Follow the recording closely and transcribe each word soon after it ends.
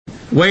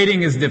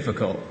Waiting is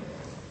difficult.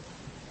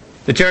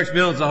 The church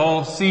builds a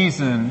whole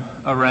season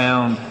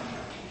around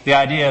the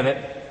idea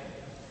that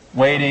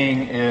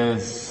waiting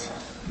is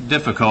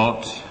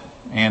difficult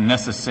and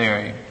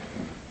necessary.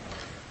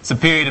 It's a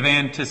period of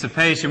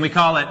anticipation. We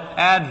call it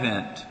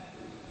Advent,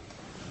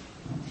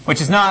 which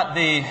is not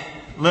the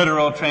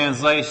literal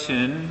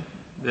translation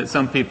that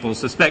some people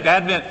suspect.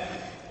 Advent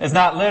is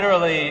not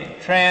literally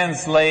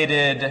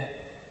translated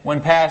when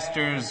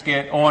pastors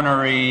get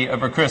ornery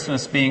over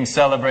Christmas being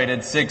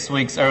celebrated 6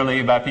 weeks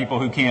early by people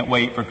who can't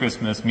wait for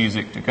Christmas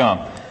music to come.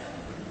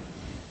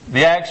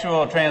 The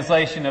actual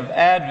translation of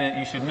Advent,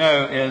 you should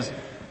know, is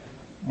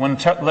when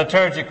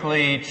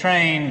liturgically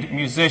trained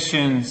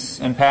musicians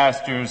and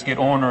pastors get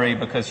ornery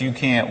because you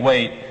can't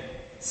wait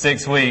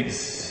 6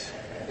 weeks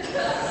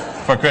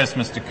for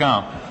Christmas to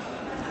come.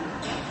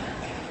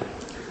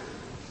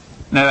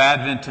 No,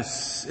 Advent,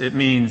 it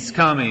means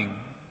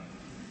coming.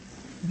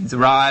 It means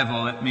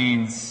arrival. It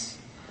means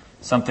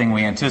something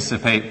we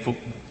anticipate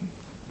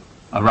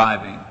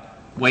arriving,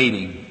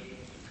 waiting.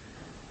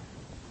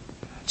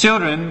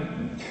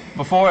 Children,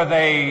 before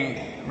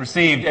they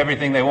received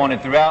everything they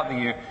wanted throughout the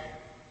year,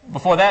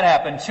 before that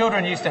happened,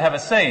 children used to have a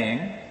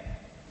saying,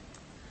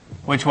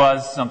 which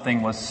was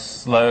something was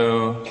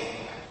slow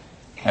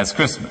as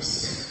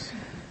Christmas.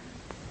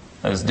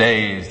 Those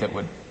days that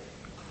would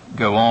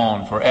go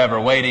on forever,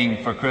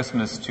 waiting for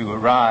Christmas to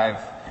arrive.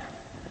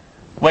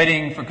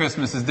 Waiting for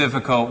Christmas is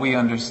difficult. We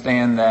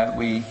understand that.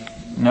 We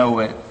know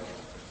it.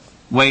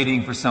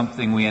 Waiting for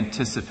something we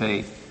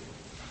anticipate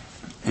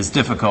is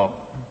difficult.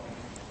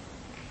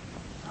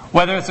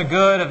 Whether it's a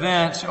good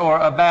event or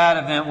a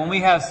bad event, when we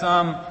have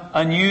some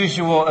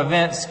unusual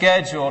event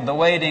scheduled, the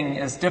waiting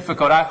is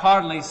difficult. I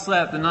hardly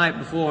slept the night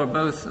before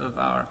both of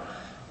our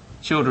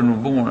children were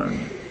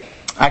born.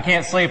 I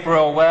can't sleep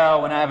real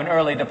well when I have an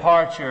early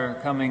departure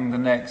coming the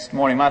next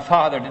morning. My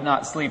father did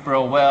not sleep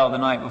real well the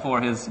night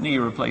before his knee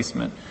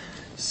replacement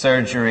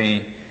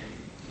surgery.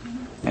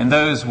 And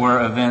those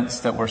were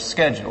events that were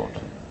scheduled.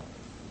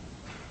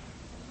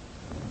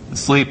 The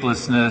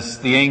sleeplessness,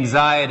 the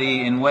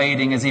anxiety in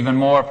waiting is even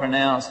more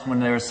pronounced when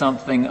there's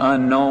something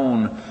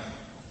unknown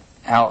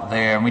out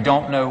there. And we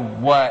don't know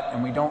what,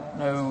 and we don't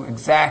know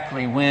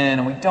exactly when,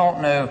 and we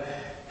don't know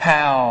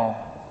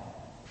how.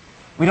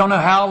 We don't know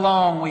how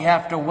long we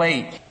have to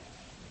wait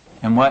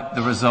and what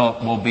the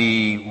result will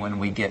be when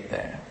we get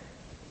there.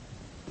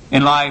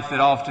 In life, it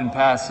often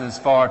passes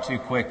far too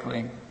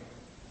quickly.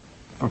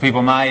 For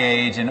people my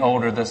age and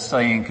older, the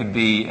saying could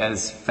be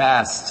as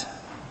fast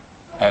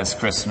as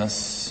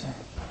Christmas.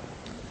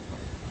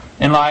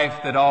 In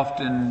life that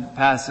often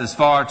passes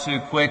far too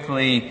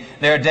quickly,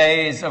 there are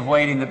days of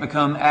waiting that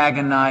become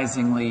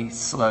agonizingly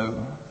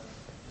slow.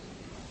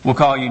 We'll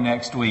call you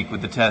next week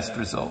with the test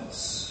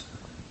results.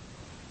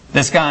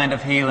 This kind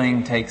of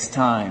healing takes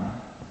time.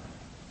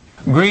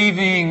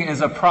 Grieving is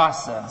a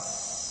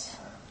process.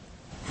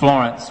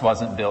 Florence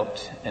wasn't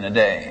built in a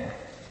day.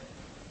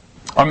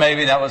 Or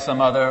maybe that was some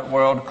other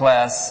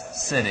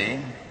world-class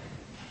city.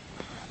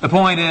 The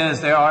point is,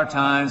 there are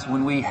times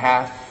when we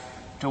have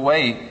to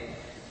wait.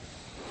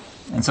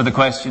 And so the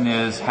question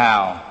is,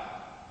 how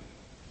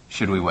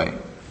should we wait?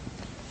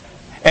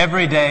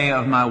 Every day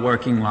of my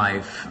working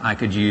life, I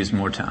could use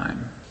more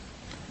time.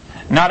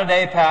 Not a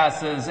day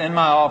passes in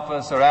my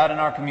office or out in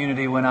our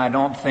community when I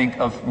don't think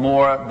of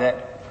more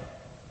that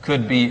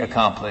could be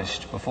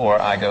accomplished before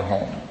I go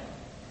home.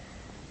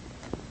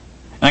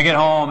 And I get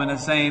home in the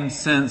same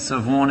sense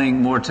of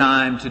wanting more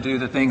time to do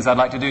the things I'd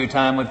like to do,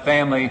 time with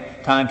family,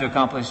 time to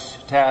accomplish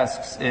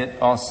tasks. It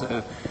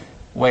also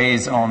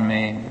weighs on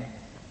me.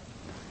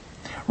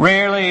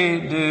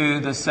 Rarely do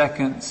the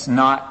seconds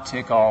not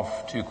tick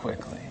off too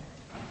quickly.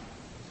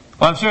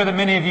 Well, I'm sure that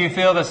many of you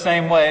feel the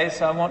same way,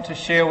 so I want to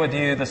share with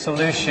you the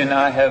solution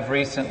I have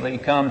recently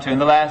come to. In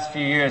the last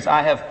few years,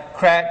 I have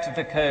cracked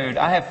the code.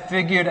 I have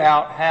figured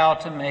out how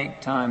to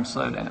make time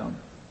slow down.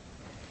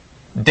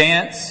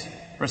 Dance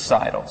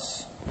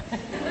recitals.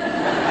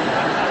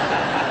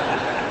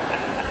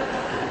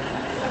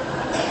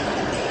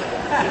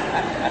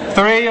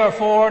 3 or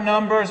 4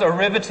 numbers are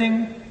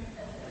riveting.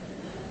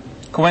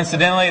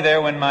 Coincidentally, they're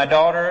when my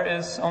daughter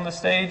is on the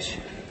stage.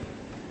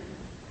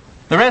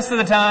 The rest of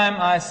the time,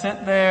 I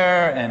sit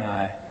there and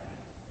I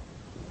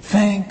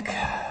think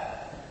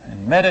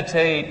and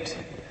meditate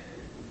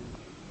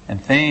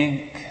and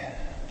think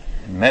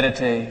and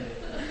meditate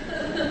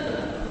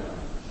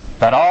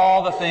about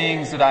all the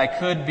things that I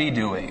could be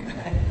doing.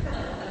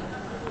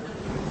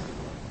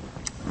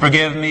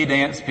 Forgive me,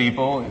 dance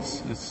people.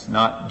 It's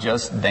not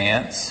just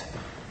dance.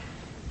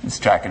 It's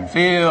track and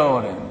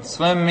field and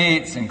swim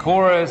meets and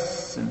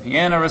chorus and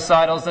piano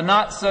recitals. The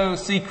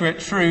not-so-secret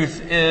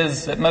truth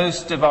is that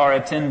most of our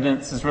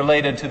attendance is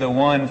related to the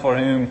one for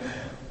whom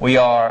we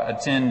are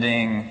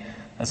attending,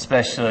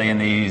 especially in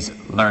these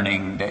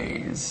learning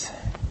days.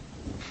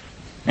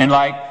 And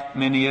like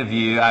many of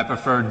you, I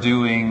prefer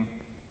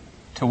doing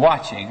to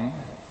watching,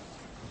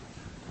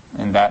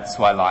 and that's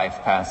why life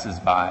passes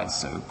by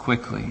so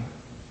quickly.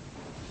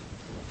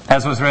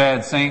 As was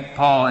read, St.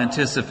 Paul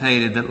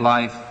anticipated that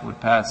life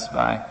would pass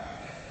by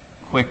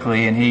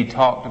quickly, and he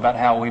talked about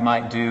how we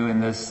might do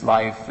in this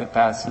life that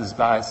passes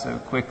by so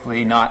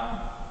quickly,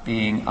 not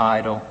being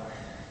idle.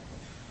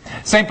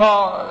 St.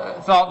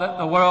 Paul thought that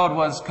the world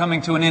was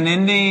coming to an end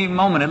any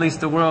moment, at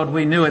least the world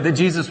we knew it, that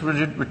Jesus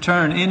would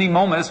return any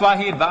moment. That's why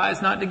he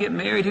advised not to get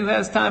married. Who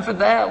has time for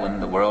that when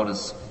the world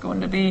is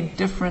going to be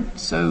different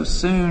so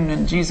soon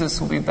and Jesus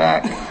will be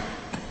back?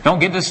 Don't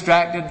get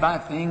distracted by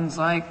things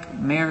like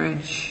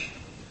marriage.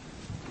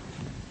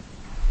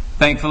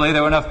 Thankfully,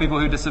 there were enough people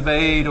who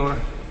disobeyed or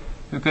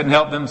who couldn't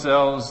help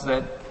themselves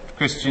that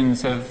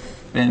Christians have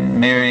been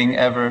marrying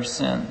ever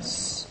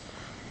since.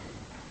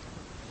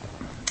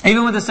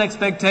 Even with this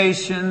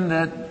expectation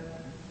that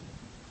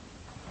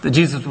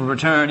Jesus would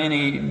return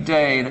any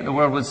day, that the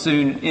world would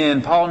soon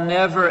end, Paul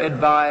never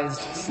advised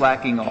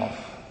slacking off.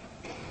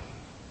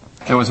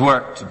 There was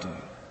work to do.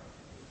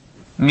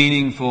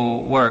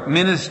 Meaningful work.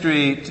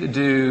 Ministry to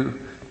do.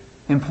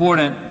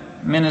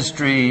 Important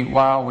ministry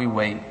while we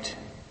wait.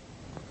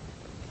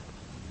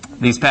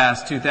 These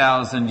past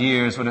 2,000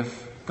 years would have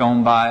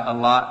gone by a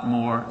lot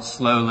more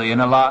slowly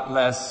and a lot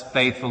less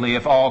faithfully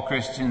if all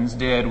Christians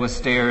did was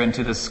stare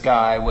into the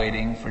sky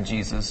waiting for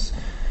Jesus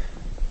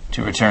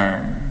to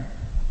return.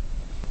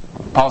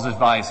 Paul's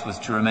advice was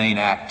to remain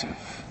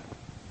active,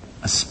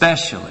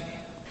 especially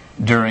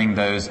during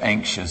those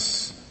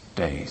anxious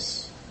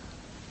days.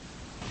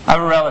 I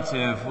have a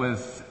relative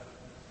with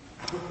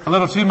a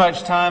little too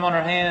much time on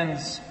her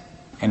hands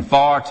and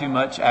far too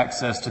much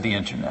access to the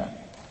internet.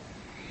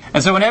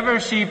 And so whenever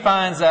she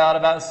finds out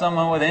about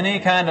someone with any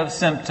kind of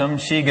symptom,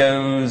 she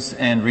goes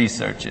and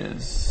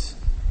researches.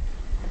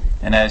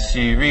 And as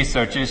she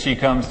researches, she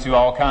comes to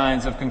all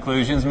kinds of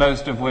conclusions,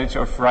 most of which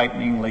are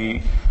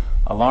frighteningly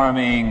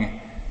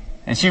alarming.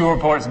 And she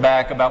reports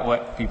back about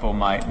what people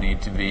might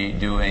need to be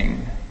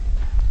doing.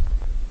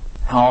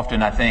 How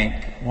often I think,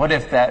 what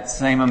if that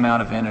same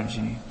amount of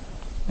energy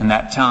and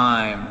that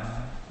time,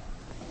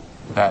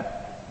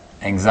 that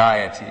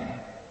anxiety,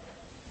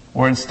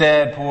 were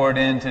instead poured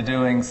into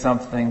doing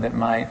something that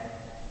might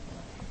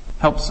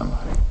help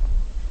somebody?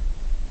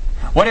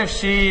 What if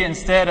she,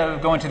 instead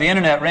of going to the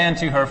internet, ran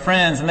to her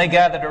friends and they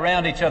gathered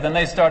around each other and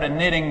they started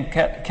knitting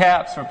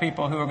caps for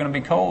people who were going to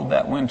be cold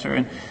that winter,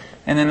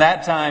 and in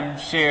that time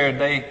shared,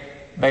 they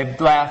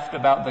laughed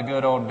about the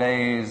good old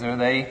days, or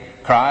they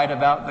cried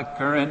about the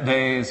current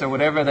days, or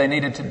whatever they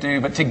needed to do,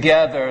 but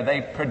together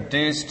they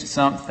produced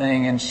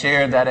something and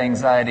shared that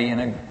anxiety in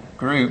a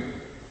group,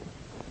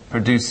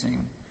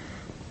 producing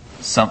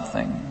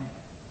something.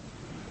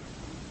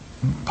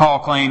 Paul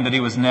claimed that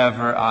he was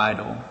never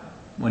idle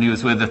when he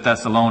was with the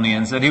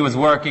Thessalonians, that he was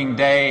working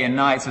day and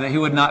night so that he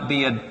would not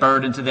be a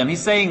burden to them.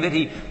 He's saying that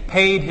he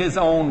paid his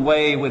own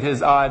way with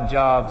his odd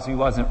jobs. He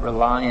wasn't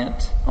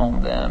reliant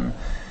on them,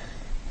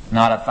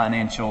 not a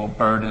financial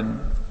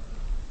burden.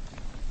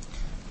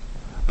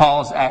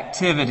 Paul's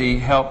activity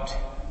helped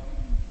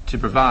to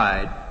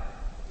provide,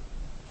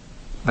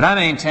 but I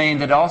maintain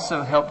that it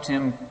also helped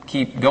him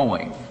keep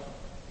going.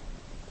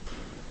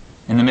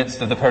 In the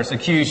midst of the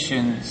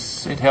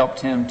persecutions, it helped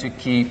him to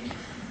keep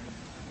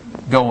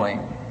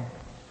going.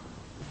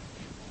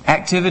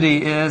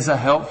 Activity is a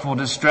helpful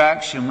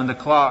distraction when the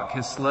clock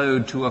has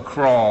slowed to a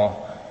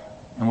crawl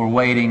and we're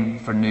waiting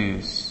for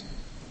news.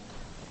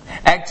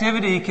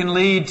 Activity can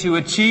lead to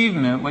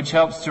achievement, which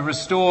helps to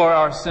restore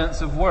our sense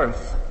of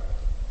worth.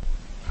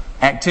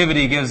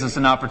 Activity gives us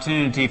an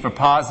opportunity for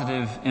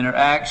positive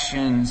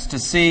interactions, to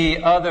see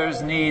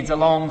others' needs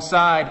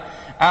alongside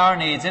our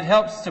needs. It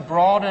helps to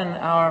broaden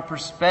our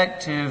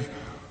perspective.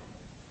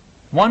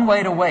 One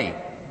way to wait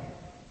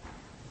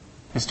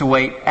is to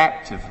wait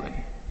actively.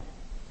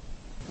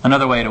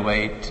 Another way to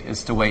wait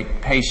is to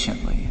wait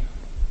patiently.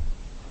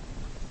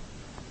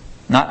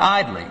 Not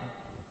idly,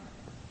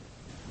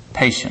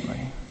 patiently.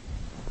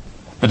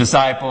 The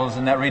disciples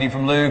in that reading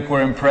from Luke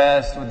were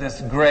impressed with this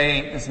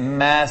great, this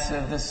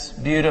massive, this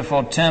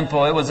beautiful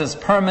temple. It was as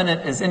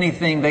permanent as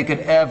anything they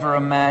could ever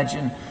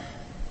imagine.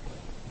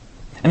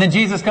 And then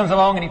Jesus comes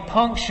along and he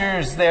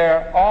punctures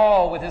their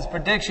awe with his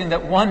prediction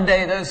that one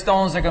day those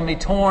stones are going to be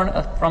torn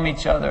from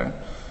each other,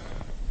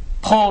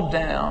 pulled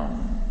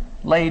down,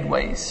 laid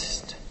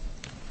waste.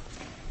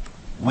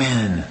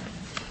 When?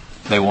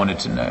 They wanted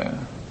to know.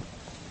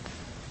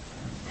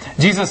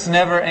 Jesus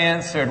never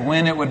answered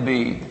when it would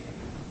be,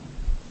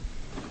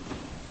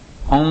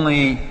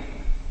 only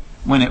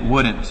when it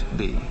wouldn't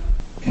be.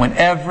 When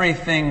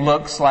everything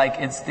looks like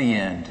it's the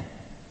end,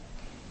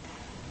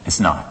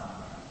 it's not.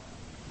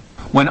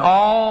 When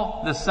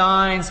all the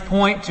signs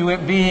point to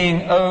it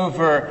being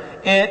over,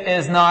 it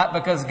is not,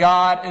 because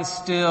God is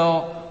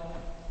still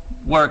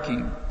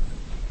working.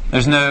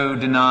 There's no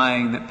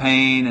denying that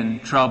pain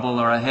and trouble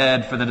are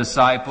ahead for the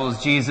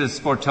disciples. Jesus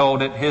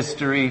foretold it.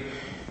 History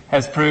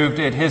has proved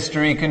it.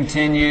 History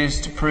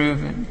continues to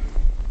prove it.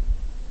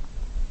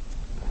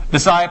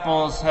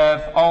 Disciples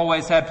have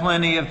always had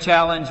plenty of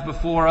challenge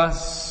before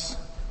us.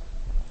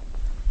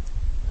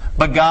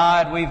 But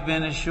God, we've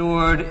been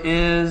assured,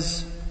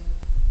 is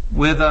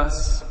with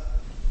us.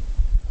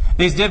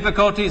 These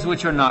difficulties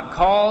which are not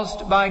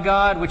caused by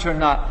God, which are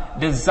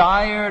not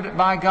desired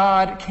by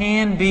God,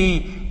 can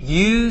be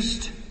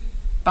used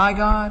by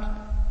God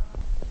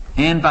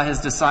and by His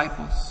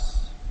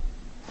disciples.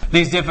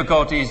 These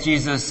difficulties,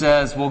 Jesus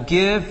says, will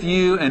give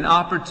you an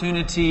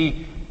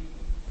opportunity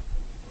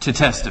to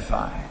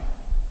testify.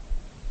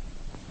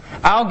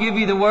 I'll give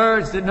you the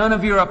words that none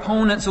of your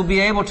opponents will be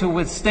able to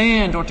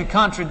withstand or to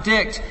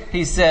contradict,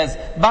 He says.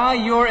 By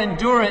your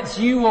endurance,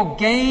 you will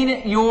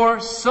gain your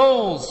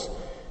souls,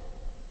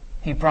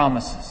 He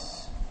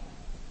promises.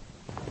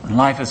 When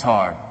life is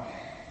hard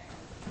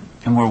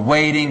and we're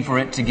waiting for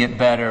it to get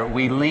better,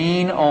 we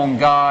lean on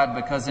God,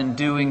 because in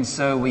doing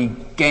so we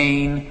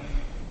gain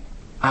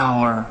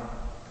our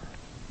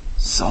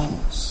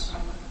souls.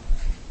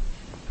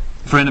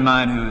 A friend of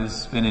mine who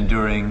has been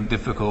enduring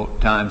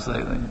difficult times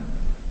lately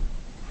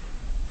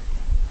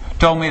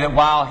told me that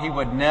while he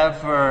would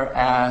never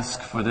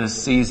ask for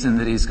this season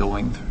that he's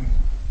going through,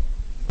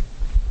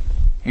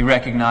 he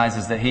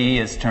recognizes that he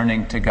is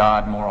turning to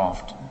God more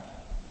often,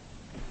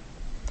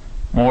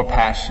 more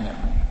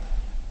passionately,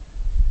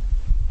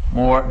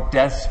 more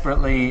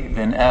desperately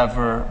than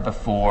ever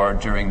before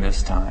during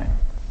this time.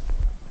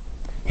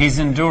 He's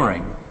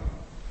enduring.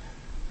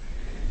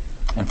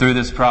 And through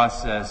this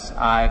process,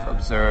 I've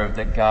observed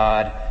that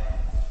God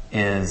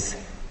is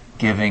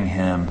giving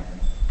him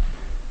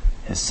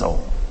his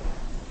soul.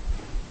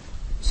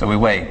 So we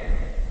wait.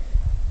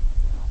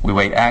 We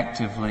wait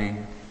actively.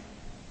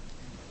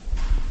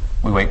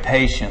 We wait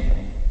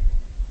patiently.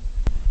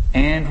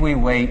 And we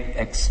wait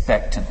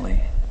expectantly.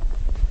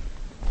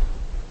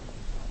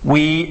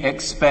 We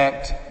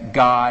expect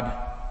God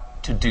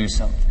to do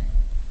something.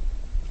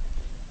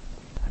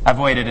 I've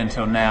waited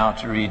until now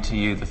to read to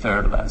you the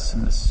third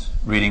lesson, this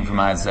reading from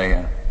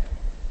Isaiah,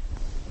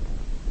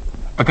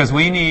 because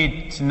we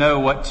need to know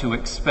what to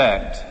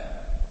expect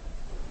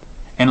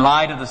in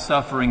light of the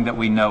suffering that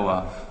we know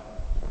of,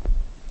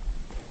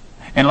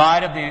 in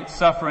light of the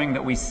suffering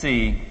that we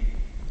see,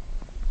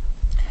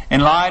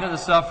 in light of the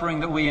suffering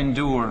that we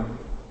endure.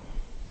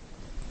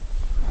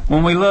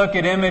 When we look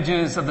at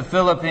images of the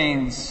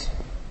Philippines,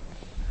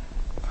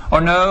 or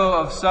know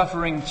of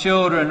suffering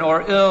children,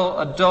 or ill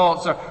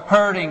adults, or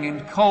hurting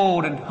and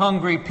cold and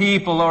hungry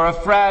people, or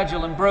of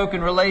fragile and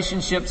broken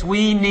relationships,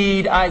 we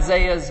need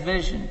Isaiah's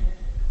vision.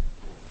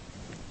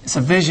 It's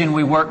a vision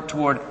we work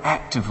toward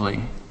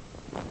actively.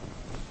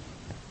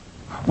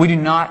 We do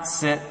not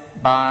sit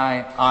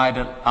by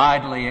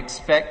idly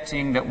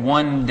expecting that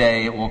one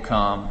day it will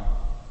come.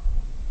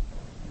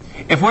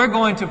 If we're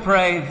going to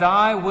pray,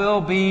 "Thy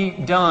will be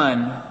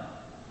done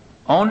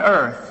on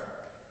earth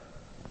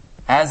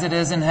as it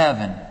is in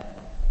heaven,"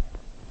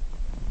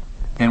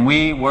 then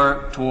we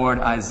work toward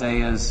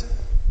Isaiah's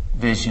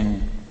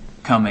vision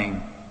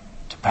coming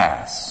to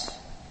pass.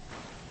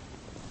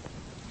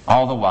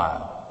 All the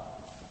while,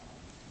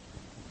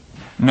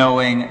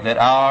 knowing that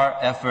our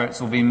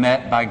efforts will be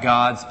met by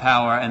God's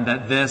power, and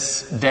that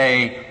this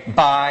day,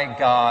 by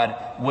God,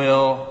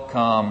 will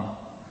come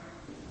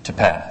to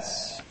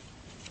pass.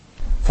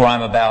 For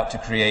I'm about to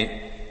create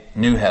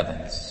new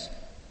heavens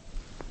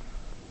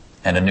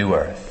and a new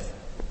earth.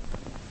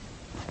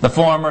 The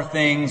former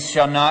things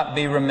shall not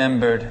be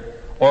remembered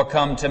or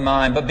come to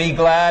mind, but be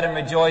glad and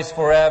rejoice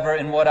forever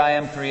in what I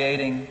am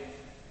creating.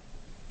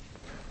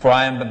 For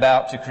I am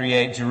about to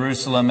create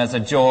Jerusalem as a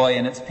joy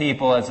and its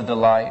people as a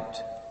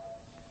delight.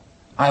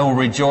 I will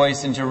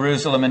rejoice in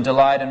Jerusalem and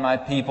delight in my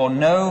people.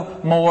 No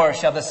more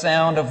shall the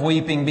sound of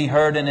weeping be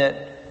heard in it,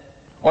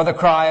 or the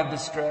cry of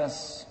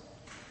distress.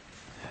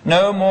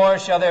 No more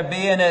shall there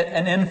be in it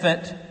an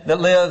infant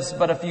that lives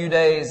but a few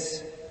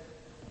days,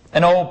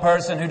 an old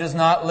person who does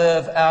not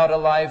live out a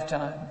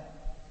lifetime.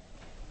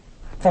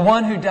 For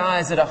one who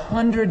dies at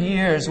 100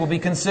 years will be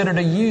considered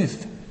a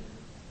youth,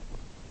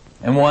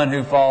 and one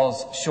who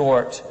falls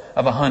short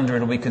of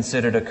 100 will be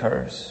considered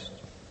accursed.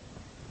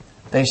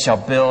 They shall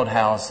build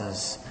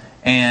houses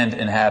and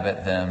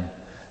inhabit them.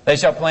 They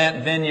shall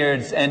plant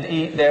vineyards and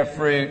eat their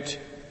fruit.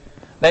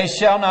 They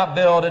shall not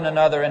build and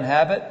another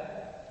inhabit.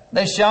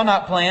 They shall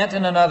not plant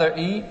and another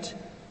eat.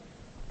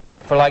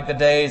 For like the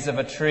days of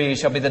a tree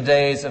shall be the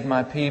days of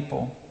my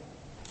people,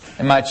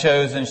 and my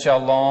chosen shall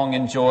long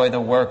enjoy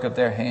the work of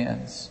their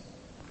hands.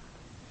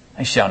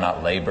 They shall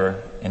not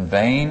labor in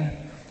vain,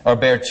 or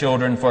bear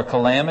children for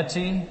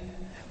calamity,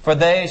 for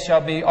they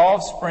shall be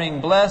offspring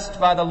blessed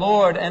by the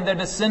Lord, and their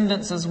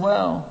descendants as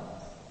well.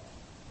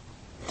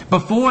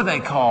 Before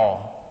they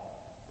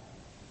call,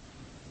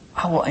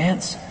 I will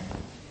answer.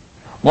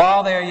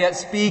 While they are yet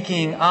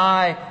speaking,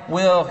 I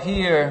will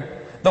hear.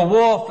 The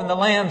wolf and the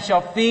lamb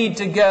shall feed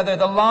together.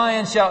 The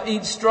lion shall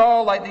eat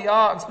straw like the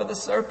ox, but the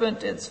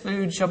serpent, its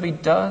food shall be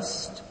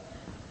dust.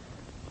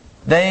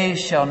 They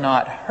shall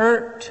not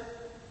hurt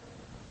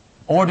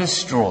or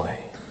destroy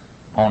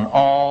on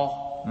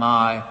all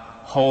my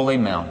holy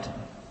mountain,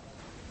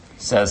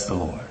 says the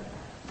Lord.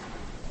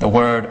 The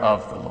word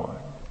of the Lord.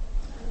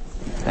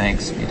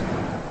 Thanks be to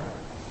God.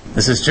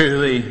 This is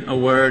truly a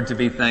word to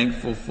be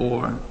thankful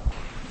for,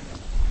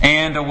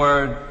 and a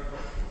word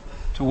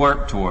to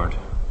work toward.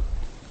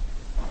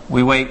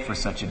 We wait for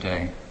such a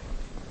day.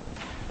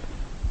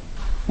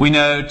 We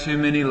know too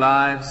many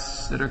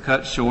lives that are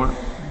cut short,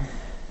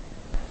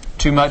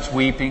 too much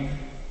weeping,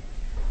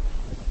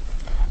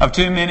 of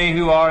too many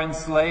who are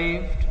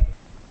enslaved,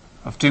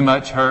 of too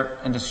much hurt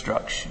and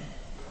destruction.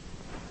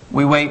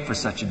 We wait for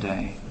such a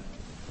day,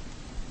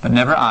 but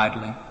never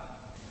idly,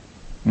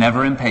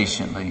 never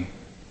impatiently,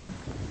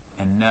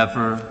 and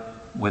never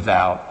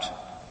without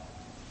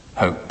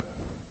hope.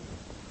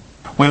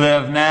 We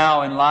live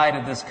now in light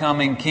of this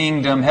coming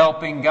kingdom,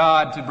 helping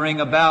God to bring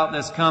about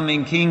this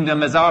coming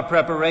kingdom as our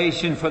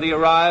preparation for the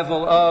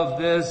arrival of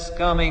this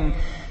coming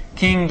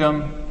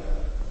kingdom.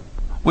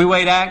 We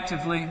wait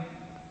actively.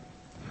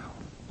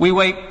 We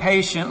wait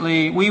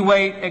patiently. We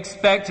wait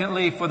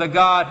expectantly for the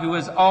God who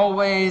is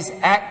always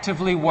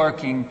actively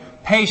working,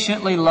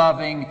 patiently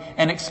loving,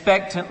 and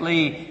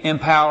expectantly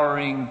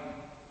empowering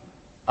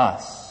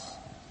us.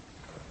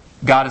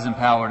 God has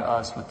empowered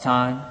us with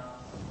time,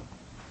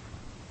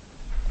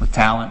 with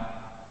talent,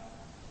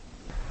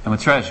 and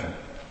with treasure.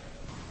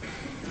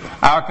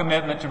 Our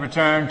commitment to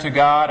return to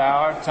God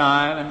our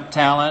time and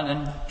talent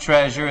and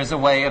treasure is a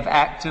way of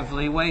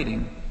actively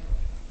waiting,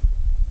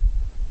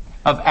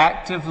 of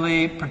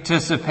actively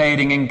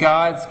participating in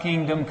God's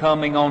kingdom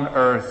coming on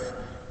earth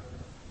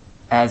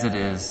as it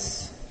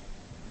is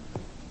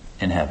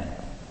in heaven.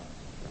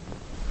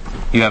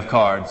 You have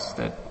cards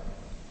that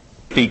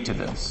speak to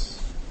this.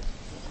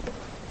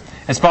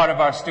 It's part of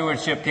our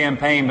stewardship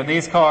campaign, but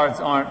these cards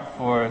aren't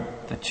for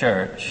the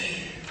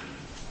church.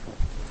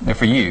 They're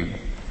for you.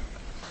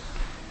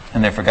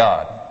 And they're for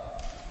God.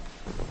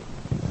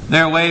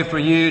 They're a way for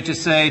you to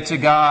say to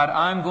God,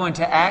 I'm going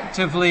to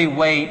actively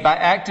wait by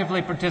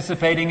actively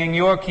participating in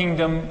your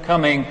kingdom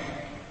coming,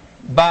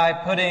 by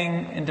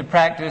putting into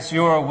practice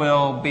your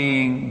will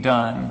being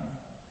done.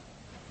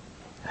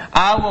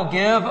 I will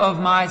give of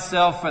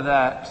myself for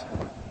that.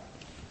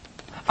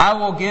 I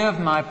will give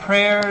my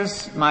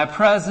prayers, my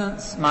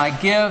presence, my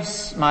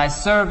gifts, my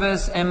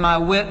service, and my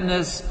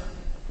witness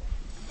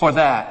for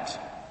that.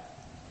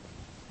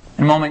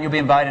 In a moment, you'll be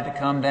invited to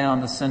come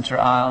down the center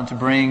aisle and to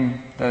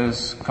bring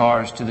those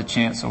cards to the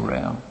chancel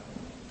rail.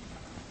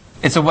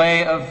 It's a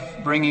way of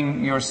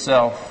bringing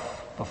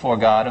yourself before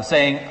God, of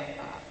saying,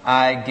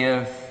 I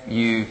give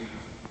you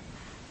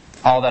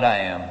all that I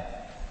am,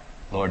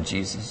 Lord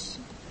Jesus.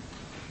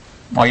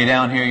 While you're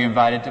down here, you're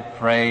invited to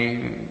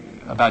pray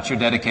about your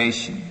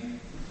dedication,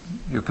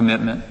 your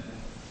commitment,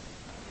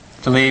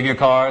 to leave your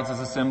cards as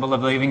a symbol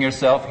of leaving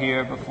yourself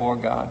here before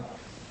God.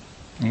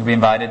 You'll be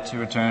invited to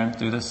return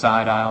through the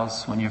side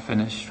aisles when you're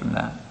finished from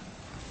that.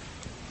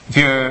 If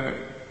you're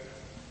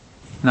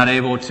not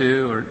able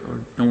to or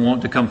don't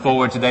want to come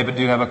forward today but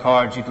do have a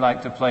card you'd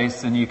like to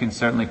place, then you can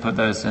certainly put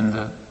those in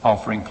the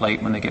offering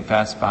plate when they get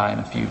passed by in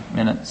a few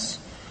minutes.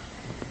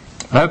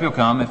 I hope you'll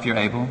come if you're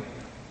able.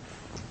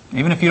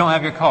 Even if you don't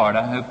have your card,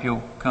 I hope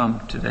you'll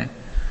come today.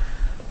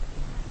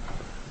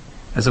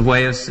 As a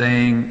way of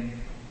saying,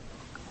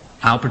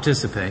 I'll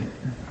participate.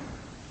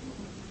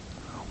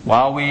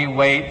 While we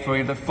wait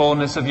for the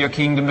fullness of your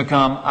kingdom to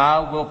come, I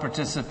will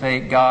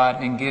participate,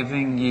 God, in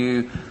giving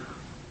you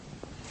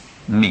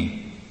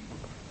me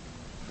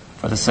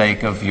for the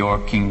sake of your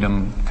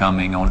kingdom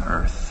coming on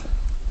earth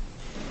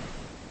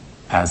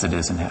as it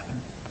is in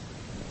heaven.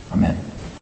 Amen.